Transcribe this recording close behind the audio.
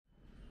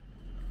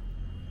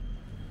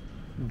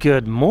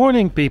Good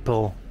morning,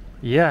 people.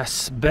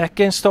 Yes, back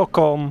in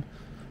Stockholm.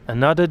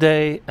 Another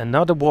day,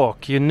 another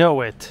walk, you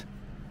know it.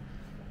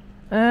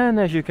 And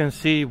as you can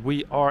see,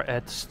 we are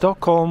at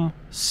Stockholm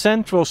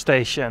Central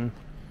Station.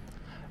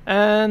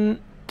 And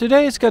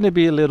today it's going to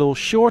be a little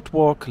short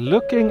walk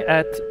looking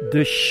at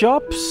the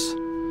shops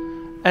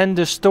and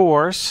the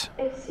stores.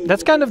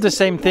 That's kind of the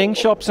same thing,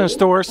 shops and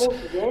stores.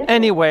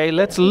 Anyway,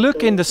 let's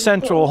look in the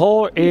Central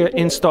Hall here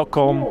in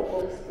Stockholm,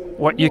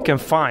 what you can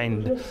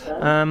find.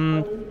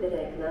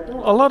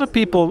 A lot of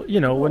people, you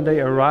know, when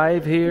they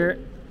arrive here,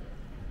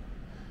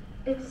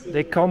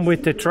 they come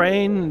with the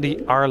train, the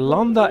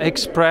Arlanda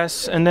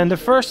Express, and then the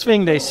first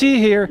thing they see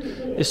here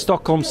is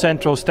Stockholm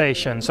Central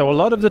Station. So a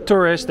lot of the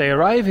tourists, they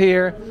arrive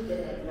here,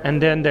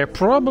 and then they're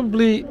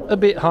probably a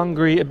bit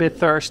hungry, a bit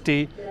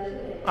thirsty,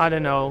 I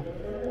don't know.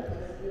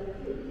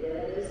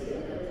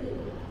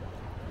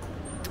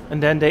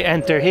 And then they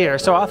enter here.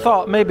 So I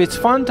thought maybe it's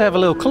fun to have a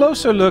little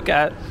closer look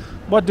at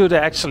what do they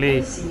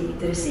actually,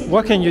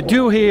 what can you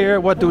do here,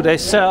 what do they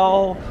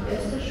sell,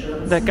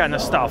 that kind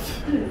of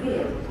stuff.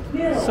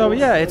 So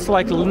yeah, it's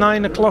like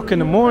 9 o'clock in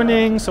the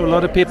morning, so a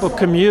lot of people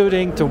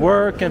commuting to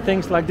work and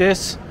things like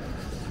this.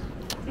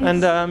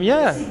 And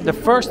yeah, the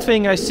first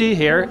thing I see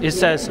here, it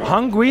says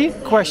hungry,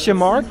 question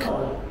mark,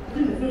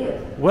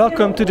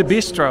 welcome to the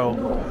bistro.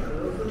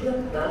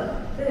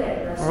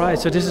 Alright,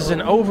 so this is an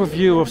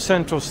overview of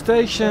Central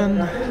Station.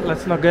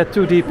 Let's not get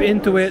too deep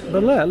into it,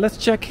 but let's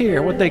check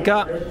here what they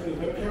got.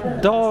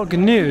 Dog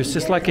News,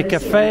 it's like a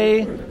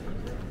cafe.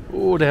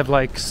 Oh, they have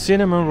like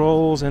cinnamon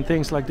rolls and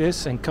things like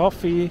this, and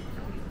coffee.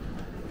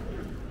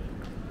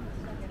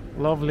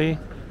 Lovely.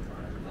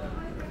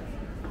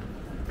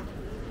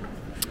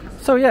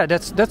 So yeah,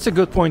 that's a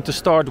good point to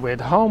start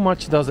with. How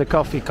much does a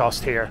coffee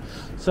cost here?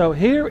 So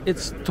here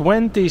it's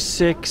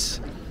 26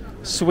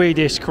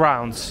 Swedish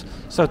crowns.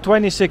 So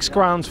 26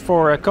 crowns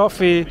for a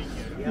coffee,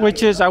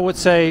 which is, I would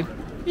say,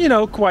 you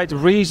know, quite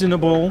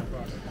reasonable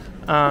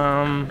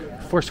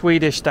for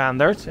Swedish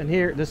standards. And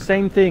here the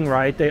same thing,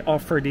 right? They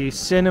offer these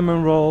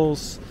cinnamon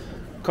rolls,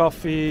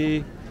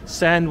 coffee,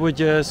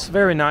 sandwiches,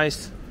 very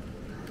nice.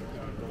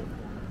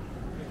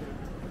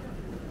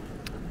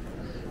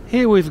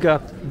 Here we've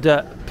got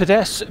the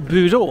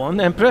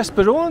Pressbyrån, and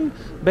Pressbyrån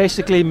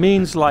basically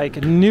means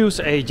like news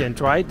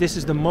agent, right? This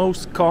is the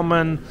most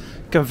common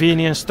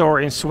convenience store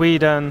in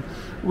Sweden.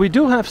 We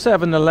do have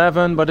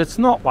 7-Eleven, but it's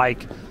not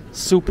like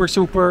super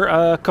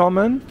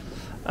common.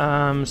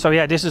 So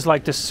yeah, this is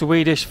like the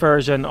Swedish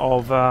version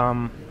of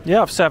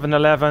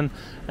 7-Eleven,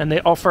 and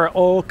they offer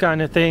all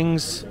kind of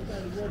things.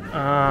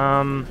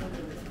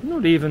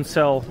 They even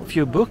sell a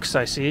few books,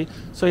 I see.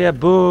 So yeah,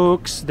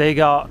 books, they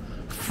got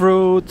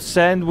fruit,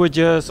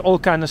 sandwiches, all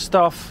kind of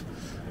stuff.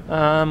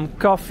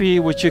 Coffee,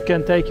 which you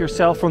can take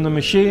yourself from the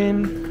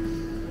machine.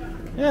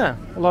 Yeah,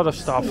 a lot of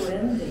stuff.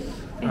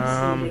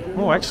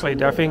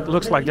 Actually, I think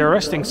looks like they're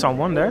arresting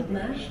someone there.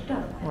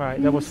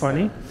 Right, that was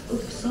funny.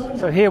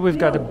 So here we've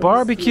got a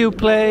barbecue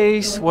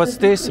place. What's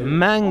this?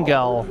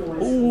 Mangal.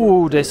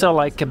 Ooh, they sell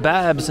like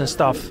kebabs and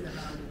stuff.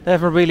 They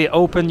haven't really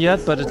opened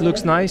yet, but it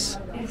looks nice.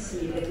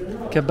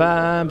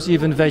 Kebabs,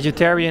 even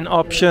vegetarian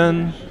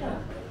option.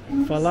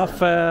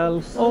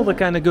 Falafel, all the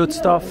kind of good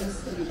stuff.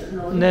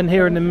 And then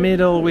here in the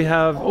middle we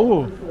have,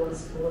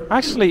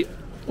 actually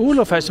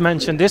Olof has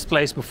mentioned this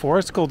place before.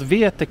 It's called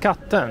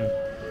Vetekatten.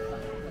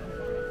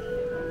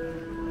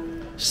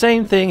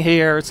 Same thing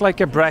here, it's like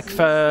a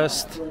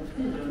breakfast,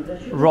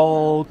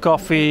 roll,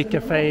 coffee,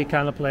 cafe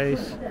kind of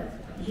place.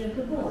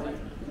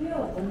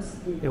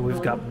 Here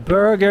we've got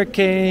Burger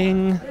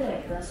King.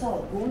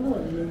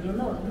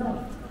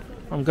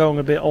 I'm going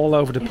a bit all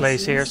over the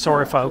place here,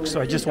 sorry folks, so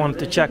I just wanted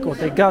to check what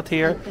they got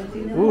here.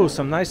 Ooh,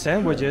 some nice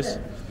sandwiches.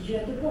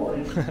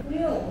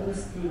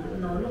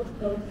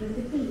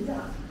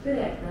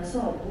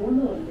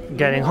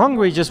 Getting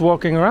hungry just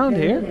walking around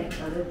here.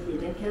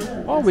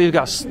 Oh, we've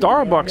got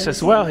Starbucks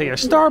as well here.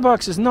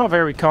 Starbucks is not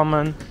very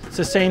common. It's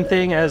the same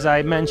thing as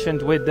I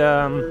mentioned with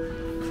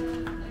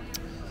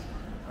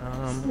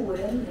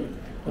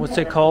what's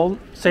it called?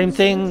 Same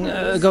thing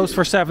goes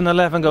for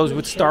 7-Eleven, goes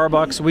with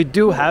Starbucks. We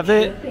do have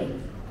it,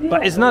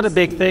 but it's not a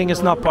big thing.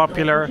 It's not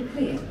popular.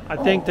 I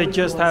think they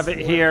just have it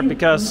here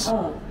because,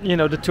 you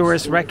know, the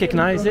tourists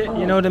recognize it.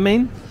 You know what I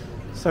mean?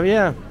 So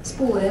yeah,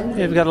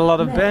 you've got a lot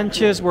of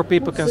benches where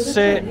people can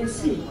sit.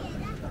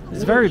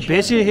 It's very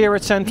busy here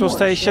at Central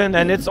Station,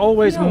 and it's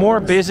always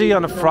more busy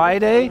on a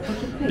Friday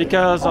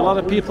because a lot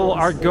of people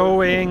are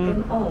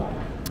going,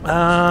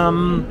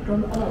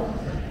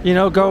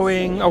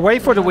 going away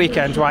for the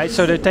weekend, right?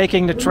 So they're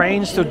taking the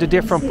trains to the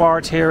different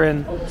parts here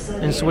in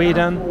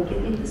Sweden.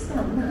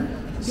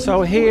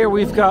 So here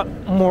we've got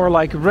more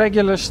like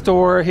regular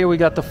store. Here we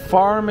got the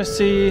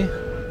pharmacy.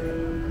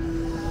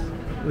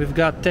 We've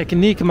got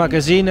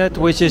Teknikmagasinet,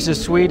 which is a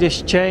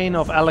Swedish chain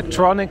of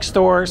electronic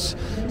stores.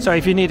 So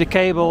if you need a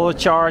cable, a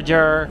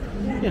charger,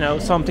 you know,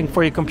 something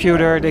for your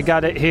computer, they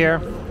got it here.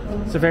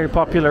 It's a very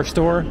popular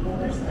store.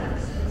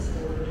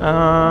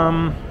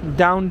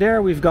 Down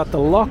there we've got the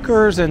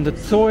lockers and the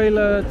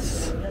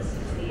toilets.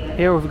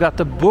 Here we've got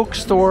the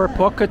bookstore,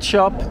 pocket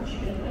shop.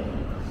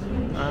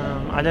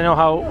 I don't know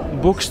how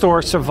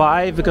bookstores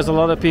survive, because a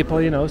lot of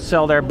people, you know,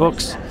 sell their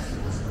books,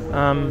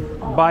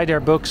 buy their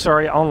books,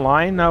 sorry,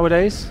 online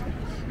nowadays.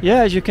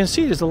 Yeah, as you can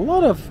see, there's a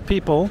lot of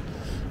people.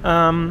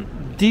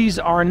 These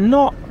are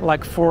not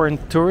like foreign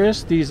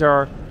tourists. These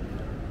are,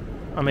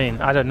 I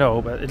mean, I don't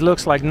know, but it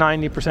looks like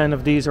 90%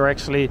 of these are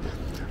actually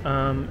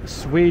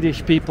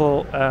Swedish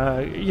people,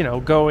 you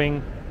know,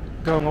 going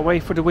away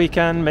for the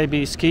weekend,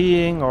 maybe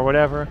skiing or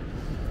whatever.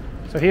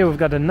 So here we've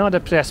got another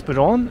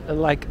pressbyrå,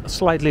 like a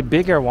slightly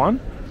bigger one.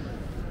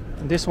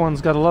 And this one's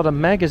got a lot of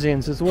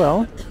magazines as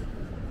well.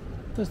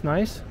 That's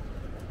nice.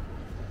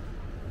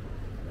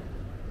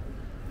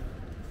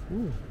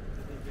 Ooh.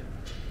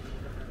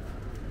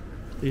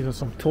 These are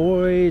some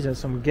toys and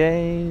some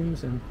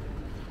games and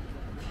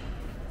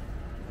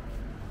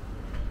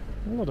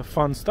a lot of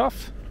fun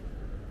stuff.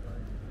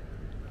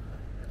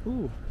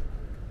 Ooh,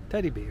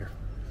 teddy bear.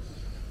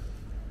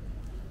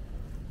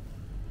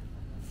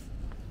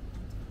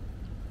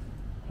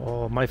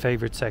 Oh, my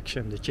favorite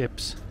section, the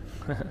chips.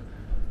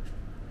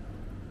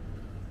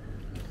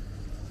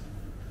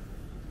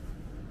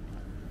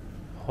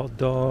 Hot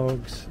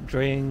dogs,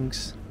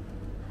 drinks.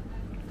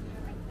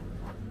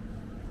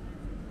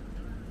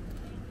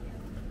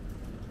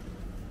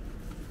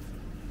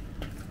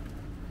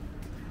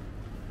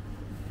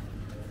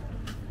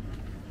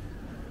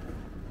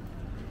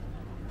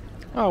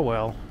 Oh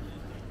well.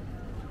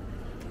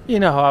 You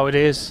know how it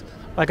is.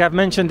 Like I've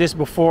mentioned this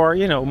before,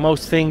 you know,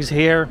 most things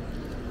here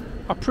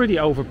are pretty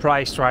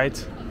overpriced, right?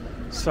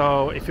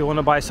 So if you want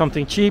to buy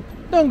something cheap,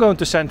 don't go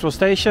into Central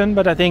Station,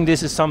 but I think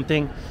this is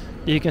something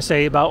you can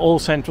say about all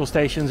central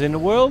stations in the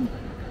world.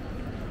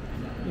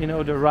 You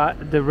know,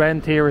 the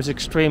rent here is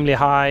extremely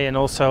high, and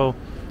also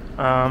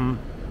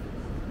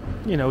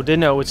you know, they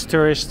know it's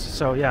tourists,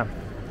 so yeah.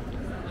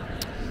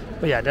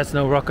 But yeah, that's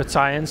no rocket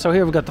science. So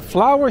here we've got the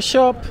flower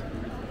shop.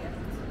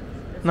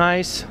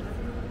 Nice.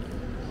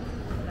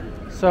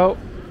 So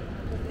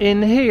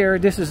in here,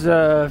 this is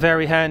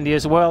very handy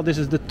as well. This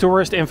is the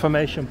tourist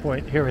information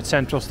point here at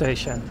Central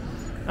Station.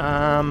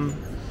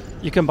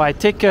 You can buy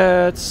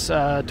tickets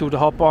to the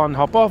hop-on,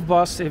 hop-off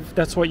bus if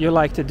that's what you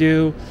like to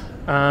do.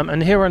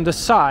 And here on the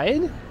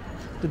side,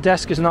 the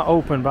desk is not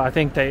open, but I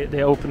think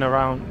they open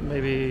around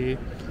maybe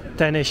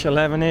 10-ish,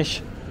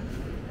 11-ish.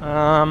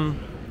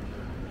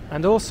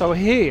 And also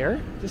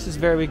here, this is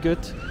very good.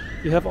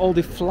 You have all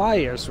the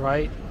flyers,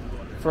 right?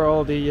 For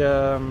all the,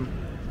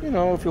 you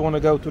know, if you want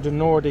to go to the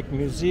Nordic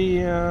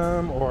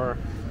Museum or,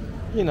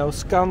 you know,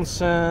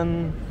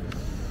 Skansen,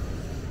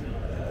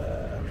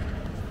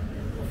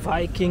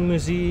 Viking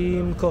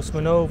Museum,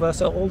 Cosmonova,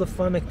 so all the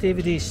fun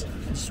activities,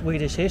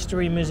 Swedish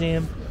History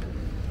Museum.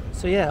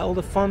 So yeah, all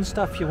the fun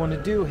stuff you want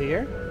to do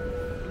here,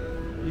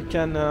 you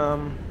can,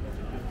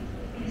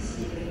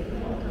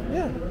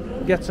 yeah,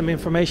 get some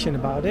information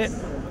about it.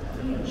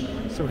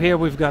 So here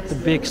we've got the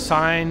big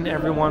sign,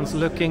 everyone's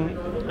looking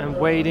and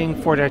waiting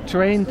for their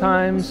train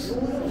times.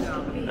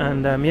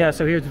 And yeah,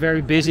 so here it's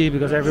very busy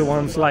because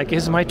everyone's like,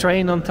 is my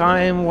train on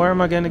time? Where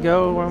am I going to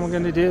go? What am I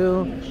going to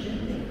do?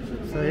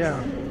 So yeah.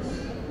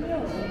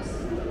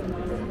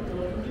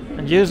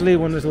 And usually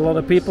when there's a lot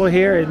of people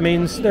here, it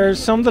means there's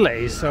some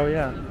delays. So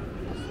yeah,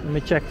 let me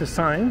check the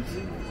signs.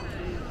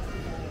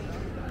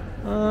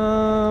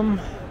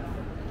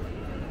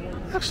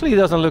 Actually, it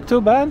doesn't look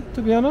too bad,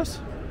 to be honest.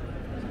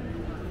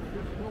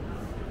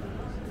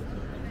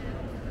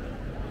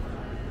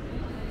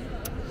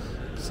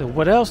 So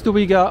what else do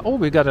we got? Oh,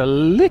 we got a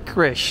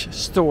licorice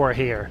store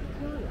here.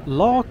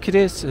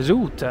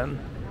 Lakritsroten.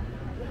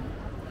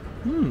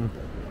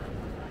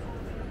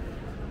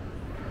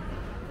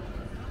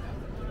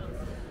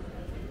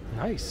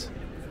 Nice.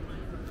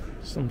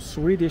 Some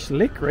Swedish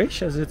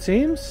licorice, as it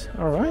seems.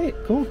 All right,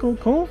 cool, cool,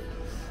 cool.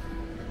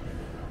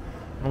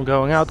 I'm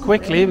going out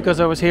quickly because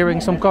I was hearing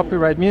some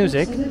copyright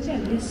music.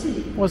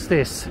 What's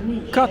this?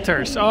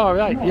 Cutters. All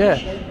right, yeah.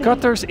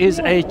 Cutters is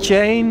a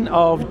chain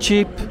of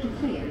cheap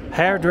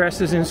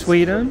hairdressers in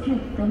Sweden.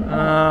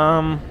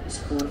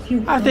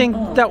 I think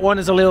that one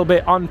is a little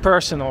bit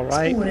unpersonal,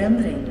 right?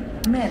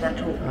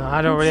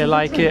 I don't really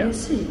like it.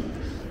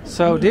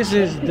 So this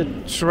is the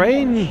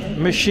train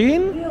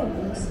machine.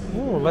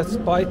 Oh, let's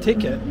buy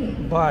ticket.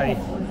 Buy.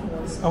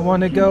 I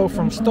want to go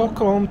from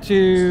Stockholm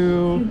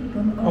to...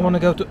 I want to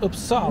go to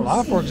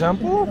Uppsala, for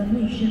example.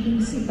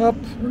 Up.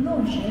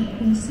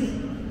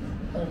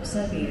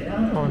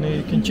 And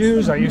you can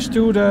choose, are you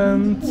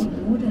student,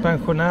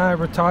 pensioner,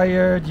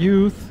 retired,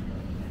 youth?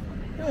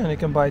 And you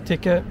can buy a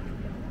ticket,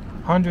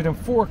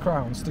 104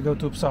 crowns to go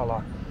to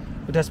Uppsala.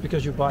 But that's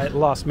because you buy it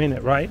last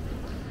minute, right?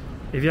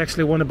 If you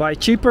actually want to buy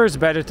cheaper, it's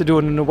better to do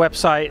it on the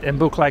website and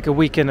book like a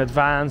week in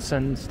advance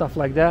and stuff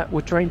like that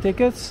with train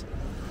tickets.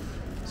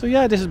 So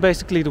yeah, this is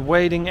basically the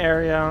waiting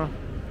area.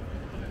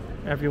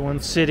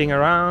 Everyone's sitting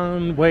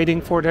around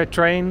waiting for their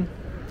train.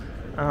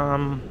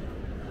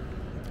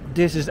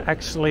 This is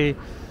actually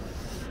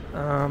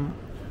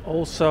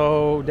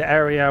also the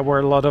area where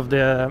a lot of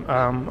the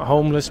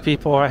homeless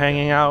people are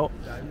hanging out,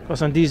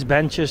 because on these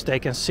benches they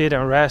can sit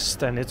and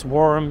rest and it's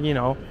warm, you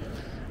know.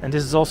 And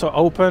this is also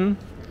open.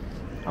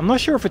 I'm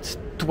not sure if it's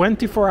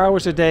 24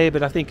 hours a day,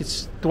 but I think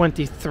it's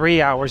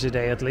 23 hours a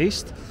day at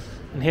least.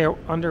 And here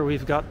under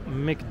we've got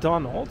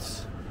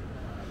McDonald's.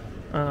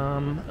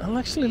 And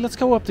actually, let's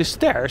go up the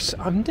stairs.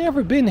 I've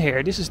never been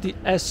here. This is the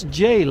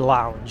SJ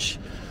Lounge.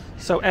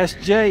 So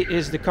SJ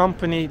is the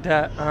company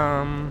that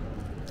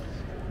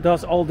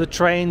does all the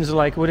trains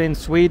like within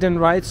Sweden,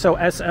 right? So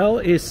SL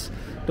is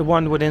the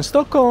one within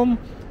Stockholm,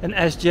 and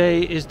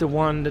SJ is the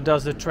one that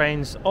does the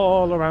trains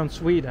all around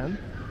Sweden.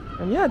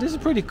 And yeah, this is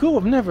pretty cool.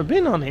 I've never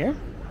been on here.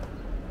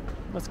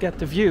 Let's get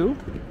the view.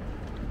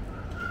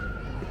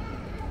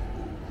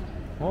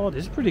 Oh,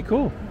 this is pretty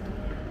cool.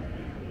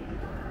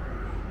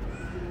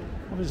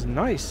 Oh, this is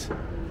nice.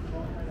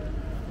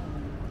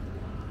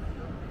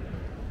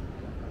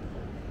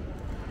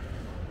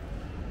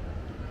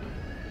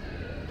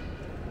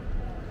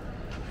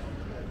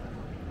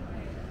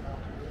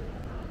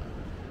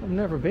 I've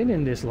never been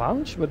in this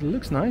lounge, but it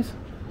looks nice.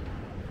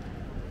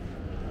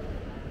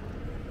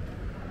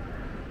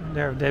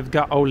 There they've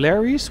got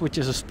O'Leary's, which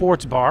is a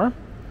sports bar,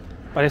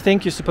 but I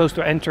think you're supposed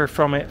to enter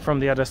from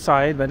the other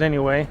side. But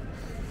anyway,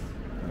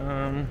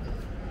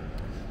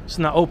 it's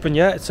not open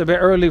yet. It's a bit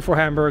early for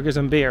hamburgers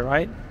and beer,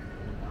 right?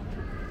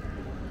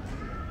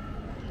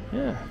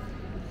 Yeah,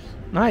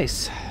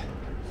 nice.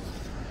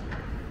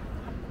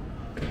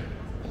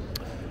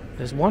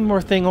 There's one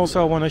more thing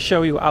also I want to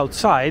show you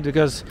outside,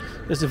 because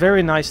there's a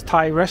very nice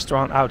Thai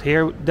restaurant out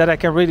here that I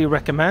can really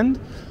recommend.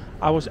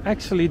 I was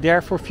actually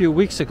there for a few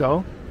weeks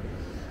ago.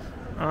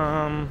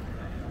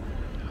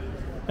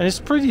 And it's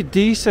pretty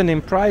decent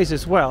in price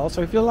as well.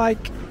 So if you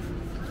like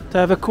to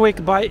have a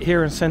quick bite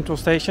here in Central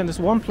Station, there's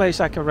one place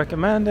I can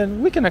recommend,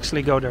 and we can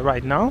actually go there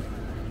right now.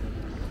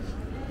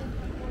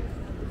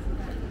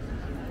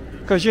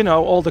 Because you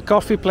know, all the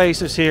coffee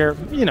places here,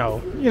 you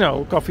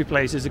know, coffee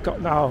places.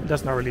 No,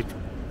 that's not really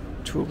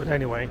true, but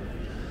anyway.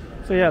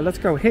 So yeah, let's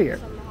go here.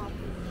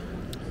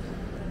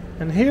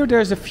 And here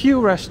there's a few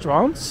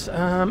restaurants.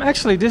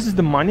 Actually, this is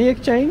the money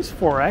exchange,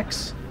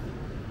 Forex.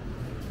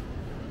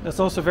 That's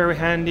also very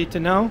handy to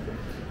know.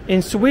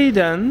 In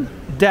Sweden,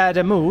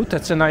 däremot,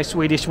 that's a nice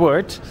Swedish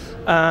word.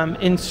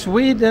 In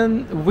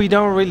Sweden, we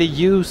don't really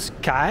use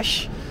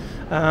cash.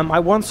 I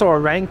once saw a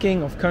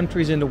ranking of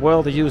countries in the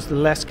world that use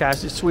less cash.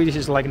 Swedish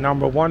is like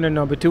number 1 or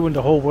number 2 in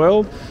the whole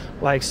world.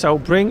 Like, so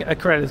bring a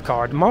credit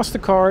card.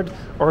 MasterCard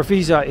or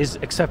Visa is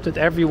accepted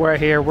everywhere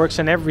here, works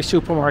in every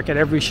supermarket,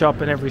 every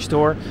shop, and every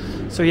store.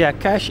 So yeah,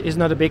 cash is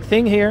not a big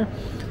thing here.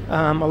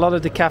 A lot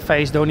of the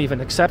cafes don't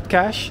even accept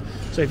cash.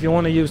 So if you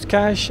want to use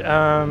cash,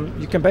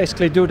 you can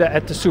basically do that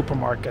at the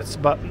supermarkets,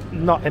 but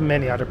not in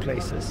many other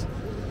places.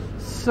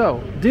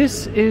 So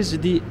this is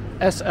the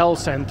SL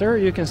Center.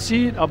 You can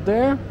see it up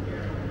there.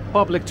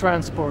 Public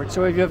transport.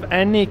 So if you have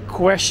any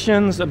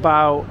questions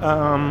about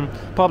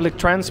public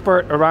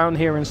transport around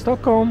here in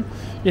Stockholm,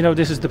 you know,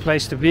 this is the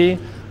place to be.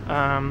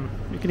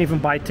 You can even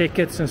buy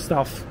tickets and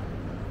stuff.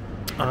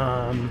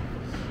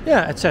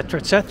 Yeah, etc,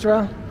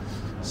 etc.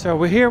 So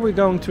we're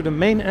going to the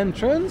main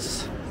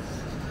entrance.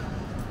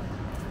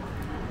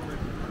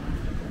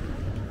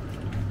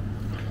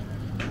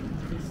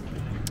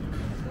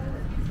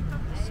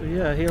 So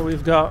yeah, here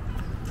we've got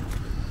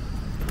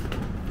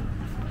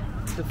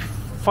the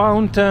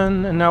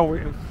fountain, and now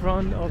we're in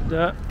front of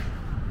the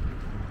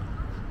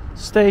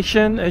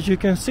station, as you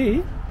can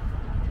see.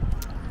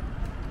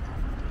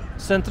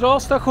 Central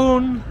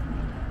Station.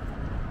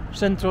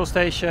 Central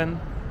Station.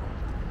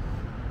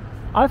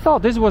 I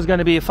thought this was going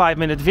to be a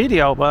 5-minute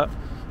video, but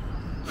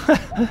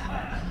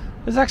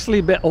it's actually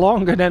a bit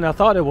longer than I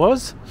thought it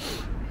was.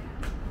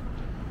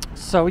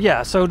 So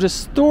yeah, so the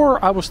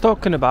store I was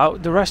talking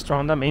about, the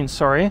restaurant I mean,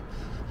 sorry,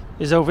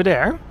 is over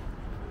there.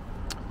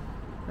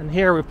 And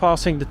here we're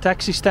passing the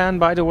taxi stand,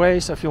 by the way,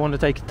 so if you want to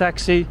take a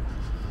taxi,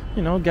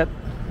 you know,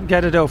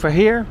 get it over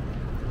here.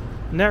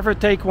 Never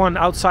take one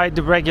outside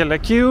the regular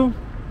queue,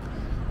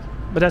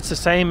 but that's the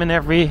same in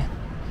every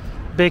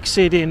big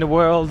city in the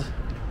world.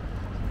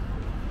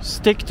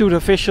 Stick to the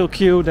official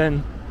queue,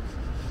 then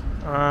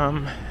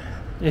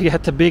you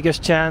get the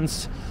biggest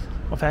chance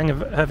of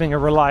having a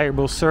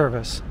reliable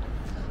service.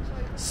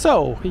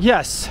 So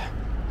yes,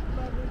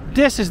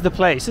 this is the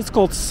place. It's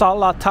called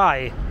Sala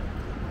Thai,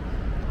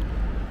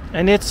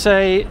 and it's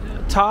a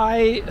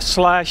Thai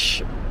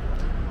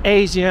 /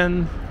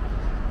 Asian.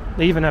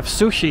 They even have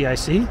sushi, I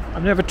see.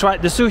 I've never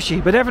tried the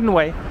sushi, but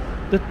anyway,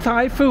 the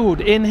Thai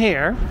food in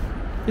here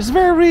is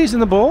very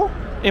reasonable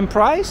in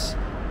price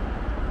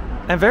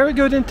and very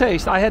good in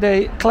taste. I had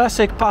a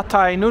classic pad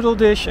Thai noodle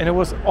dish and it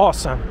was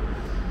awesome.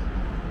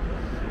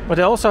 But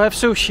they also have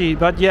sushi,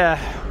 but yeah,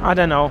 I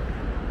don't know.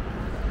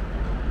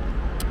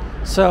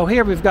 So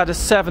here we've got a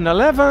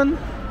 7-Eleven.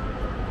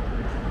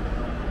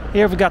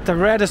 Here we've got the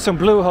Radisson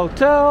Blu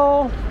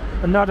Hotel.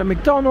 Another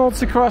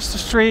McDonald's across the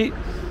street.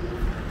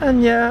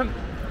 And yeah,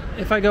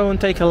 if I go and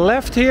take a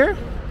left here,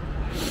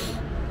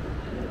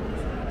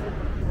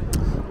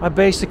 I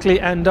basically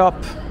end up...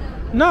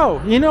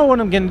 No, you know what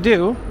I'm gonna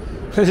do?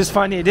 This is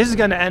funny, this is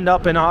gonna end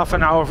up in a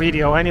half-an-hour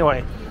video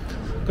anyway.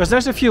 Because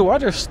there's a few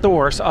other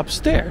stores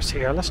upstairs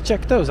here. Let's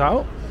check those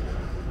out.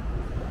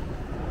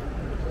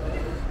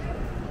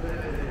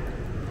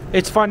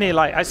 it's funny,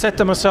 like I said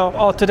to myself,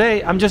 oh,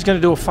 today I'm just gonna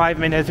do a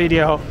 5-minute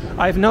video.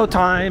 I have no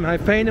time,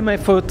 I've pain in my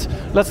foot,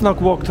 let's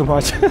not walk too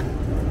much.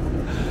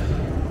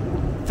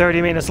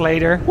 30 minutes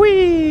later,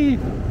 whee!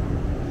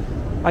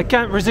 I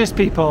can't resist,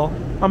 people.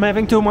 I'm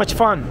having too much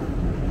fun.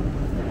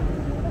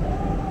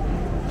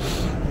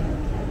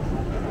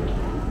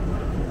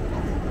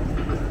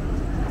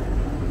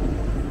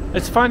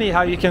 It's funny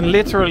how you can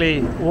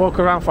literally walk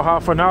around for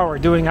half an hour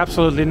doing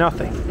absolutely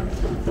nothing.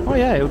 Oh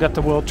yeah, you got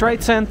the World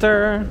Trade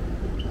Center.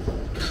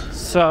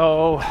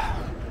 So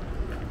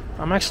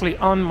I'm actually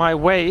on my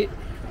way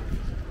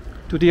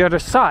to the other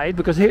side,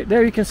 because here,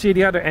 there you can see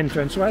the other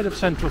entrance, right, of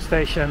Central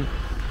Station.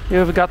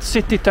 Here we've got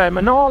City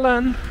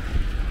Terminalen,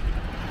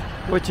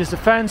 which is a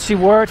fancy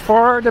word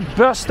for the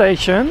bus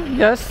station,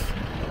 yes.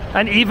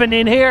 And even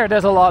in here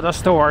there's a lot of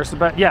stores,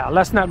 but yeah,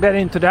 let's not get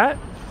into that,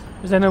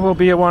 because then it will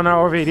be a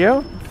 1-hour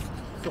video.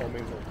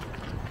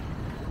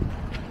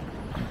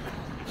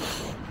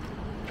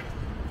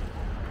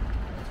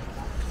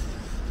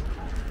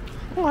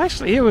 Well,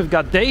 actually here we've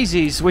got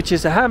Daisy's, which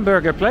is a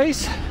hamburger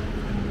place,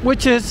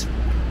 which is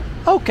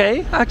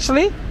okay,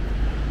 actually.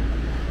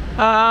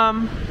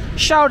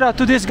 Shout out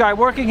to this guy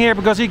working here,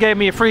 because he gave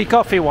me a free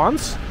coffee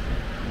once.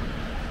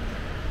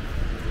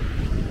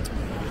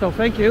 So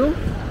thank you.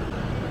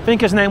 I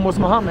think his name was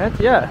Mohammed.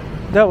 Yeah,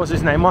 that was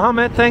his name.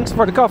 Mohammed, thanks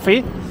for the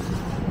coffee.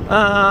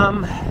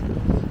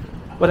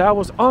 But I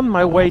was on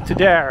my way to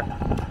there.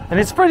 And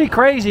it's pretty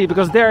crazy,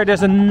 because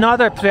there's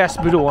another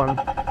pressbureau.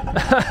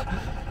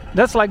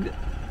 There's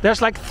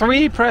like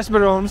 3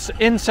 pressbureaus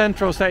in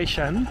Central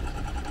Station.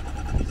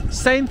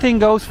 Same thing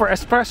goes for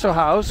Espresso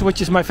House, which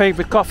is my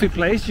favorite coffee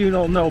place, you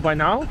all know by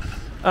now.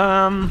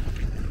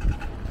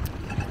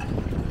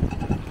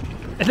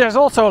 There's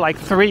also like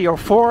 3 or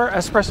 4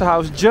 Espresso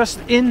House just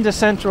in the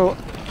Central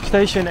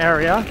Station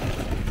area,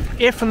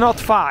 if not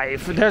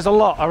 5. There's a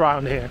lot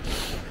around here.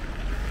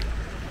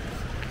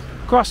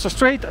 Across the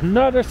street,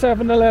 another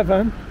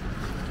 7-Eleven.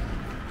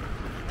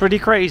 Pretty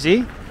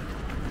crazy.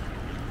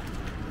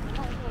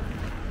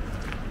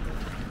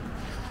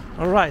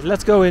 Alright,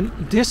 let's go in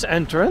this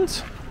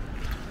entrance.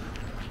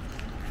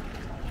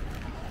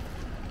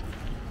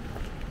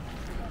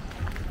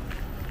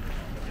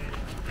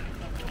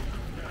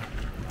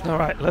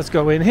 Alright, let's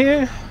go in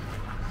here.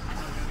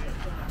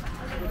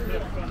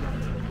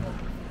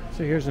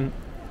 So here's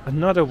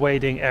another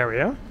waiting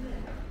area.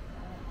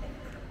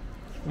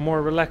 A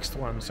more relaxed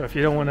one. So if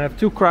you don't want to have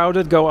too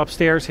crowded, go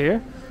upstairs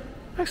here.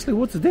 Actually,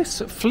 what's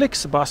this?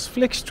 Flixbus,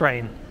 Flix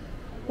train.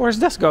 Where's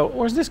this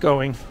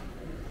going?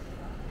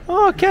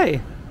 Oh,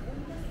 okay.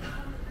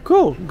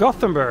 Cool,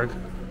 Gothenburg.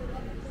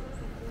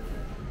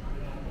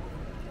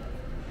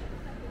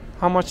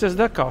 How much does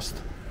that cost?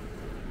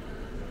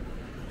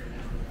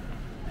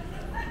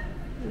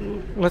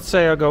 Let's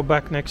say I'll go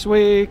back next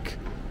week.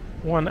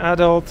 1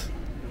 adult.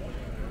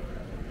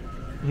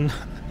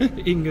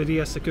 Ingen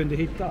resa kunde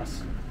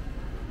hittas.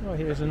 Oh,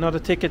 here's another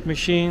ticket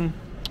machine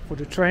for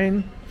the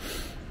train.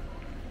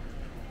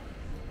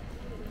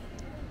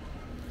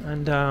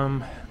 And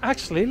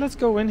actually, let's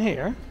go in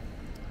here.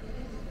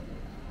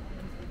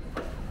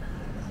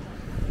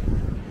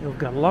 You've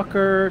got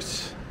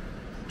lockers.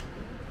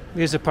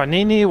 Here's a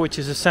Panini, which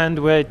is a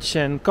sandwich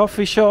and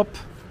coffee shop.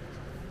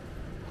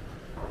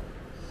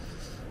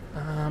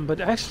 But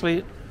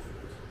actually,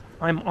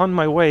 I'm on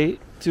my way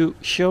to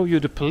show you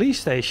the police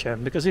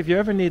station, because if you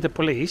ever need the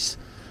police,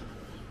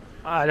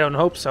 I don't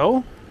hope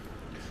so,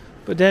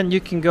 but then you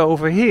can go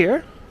over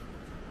here.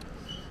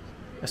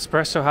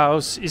 Espresso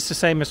House is the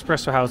same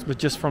Espresso House, but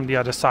just from the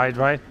other side,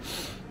 right?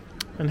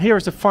 And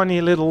here's a funny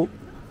little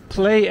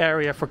play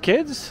area for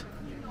kids.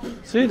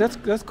 See,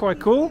 that's quite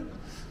cool.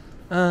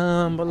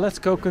 But let's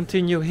go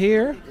continue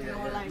here.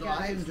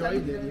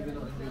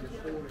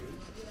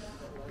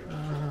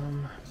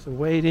 It's a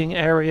waiting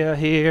area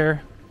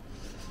here.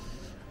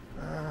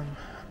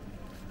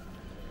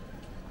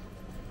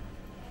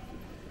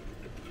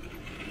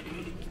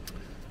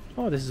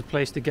 Oh, this is a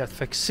place to get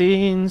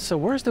vaccines. So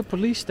where's the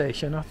police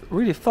station? I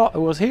really thought it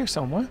was here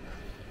somewhere.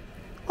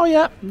 Oh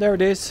yeah, there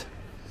it is.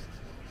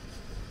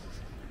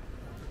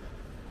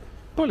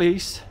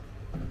 Police.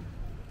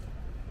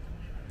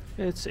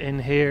 It's in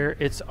here.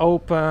 It's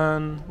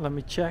open. Let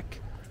me check.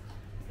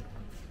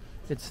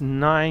 It's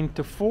 9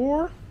 to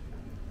 4.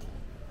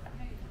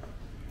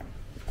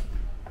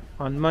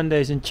 On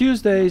Mondays and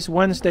Tuesdays.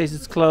 Wednesdays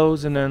it's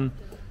closed, and then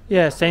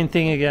yeah, same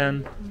thing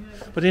again.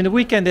 But in the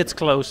weekend it's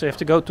closed, so you have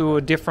to go to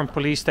a different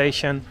police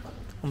station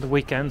on the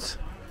weekends.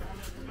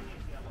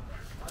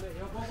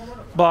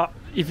 But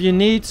if you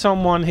need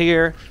someone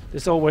here,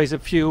 there's always a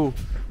few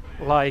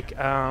like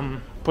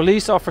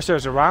police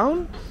officers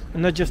around.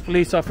 And not just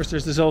police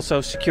officers, there's also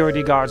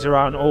security guards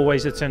around,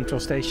 always at Central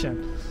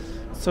Station.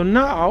 So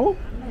now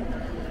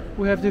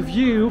we have the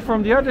view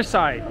from the other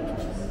side.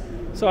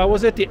 So I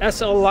was at the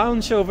SL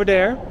Lounge over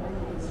there,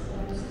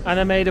 and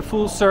I made a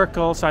full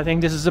circle, so I think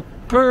this is a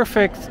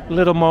perfect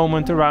little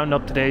moment to round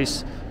up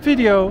today's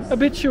video. A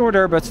bit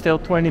shorter, but still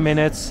 20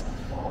 minutes.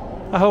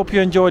 I hope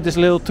you enjoyed this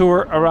little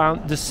tour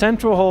around the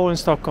Central Hall in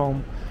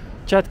Stockholm.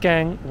 Chat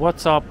gang,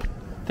 what's up?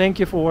 Thank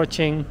you for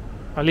watching.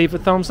 I leave a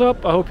thumbs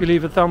up. I hope you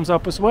leave a thumbs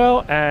up as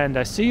well. And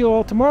I see you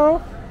all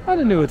tomorrow on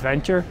a new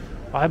adventure.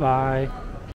 Bye bye.